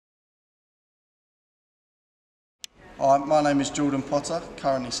Hi, my name is Jordan Potter,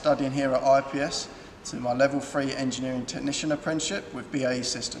 currently studying here at IPS to my Level 3 Engineering Technician Apprenticeship with BAE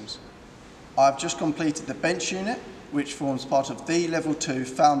Systems. I've just completed the bench unit, which forms part of the Level 2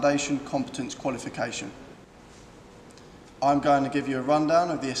 Foundation Competence Qualification. I'm going to give you a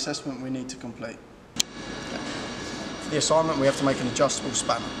rundown of the assessment we need to complete. For the assignment, we have to make an adjustable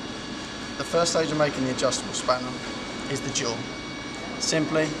spanner. The first stage of making the adjustable spanner is the jaw.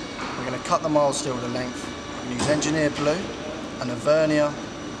 Simply, we're going to cut the mile steel to length. We use engineered blue and a vernier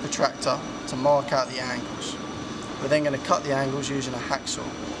protractor to mark out the angles. We're then going to cut the angles using a hacksaw.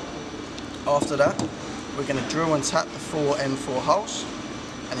 After that, we're going to drill and tap the 4 M4 holes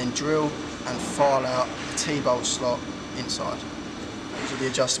and then drill and file out the Tbolt slot inside. So the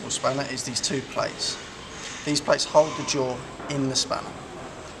adjustable spanner is these 2 plates. These plates hold the jaw in the spanner.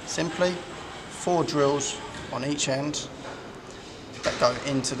 Simply 4 drills on each end that go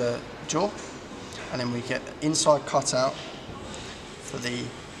into the jaw, and then we get the inside cutout for the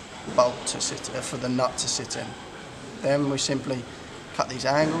bolt to sit, for the nut to sit in. Then we simply cut these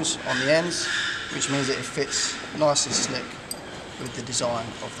angles on the ends, which means that it fits nice and slick with the design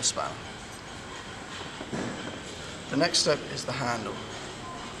of the spanner. The next step is the handle.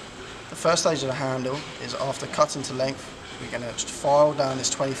 The first stage of the handle is after cutting to length, we're going to just file down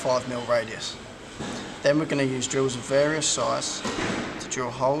this 25mm radius. Then we're going to use drills of various size to drill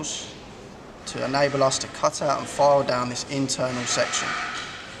holes to enable us to cut out and file down this internal section.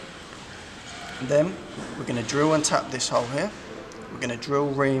 And then we're going to drill and tap this hole here. We're going to drill,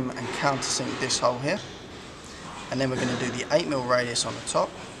 ream and countersink this hole here. And then we're going to do the 8mm radius on the top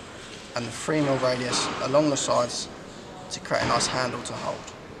and the 3mm radius along the sides to create a nice handle to hold.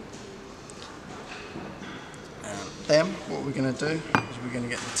 Then what we're going to do is we're going to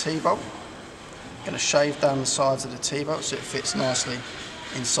get the Tbolt. We're going to shave down the sides of the Tbolt so it fits nicely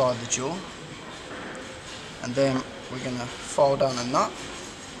inside the jaw. And then we're going to file down a nut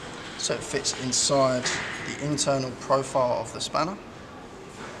so it fits inside the internal profile of the spanner.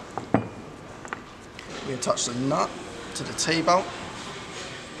 We attach the nut to the Tbolt,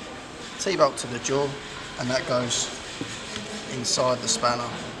 Tbolt to the jaw, and that goes inside the spanner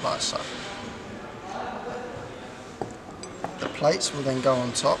like so. The plates will then go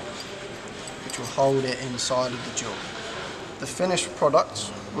on top, which will hold it inside of the jaw. The finished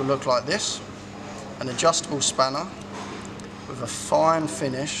product will look like this: an adjustable spanner with a fine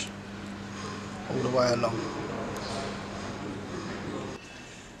finish all the way along.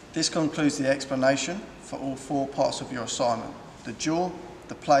 This concludes the explanation for all 4 parts of your assignment: the jaw,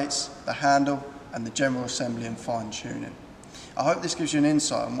 the plates, the handle and the general assembly and fine tuning. I hope this gives you an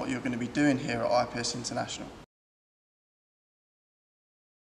insight on what you're going to be doing here at IPS International.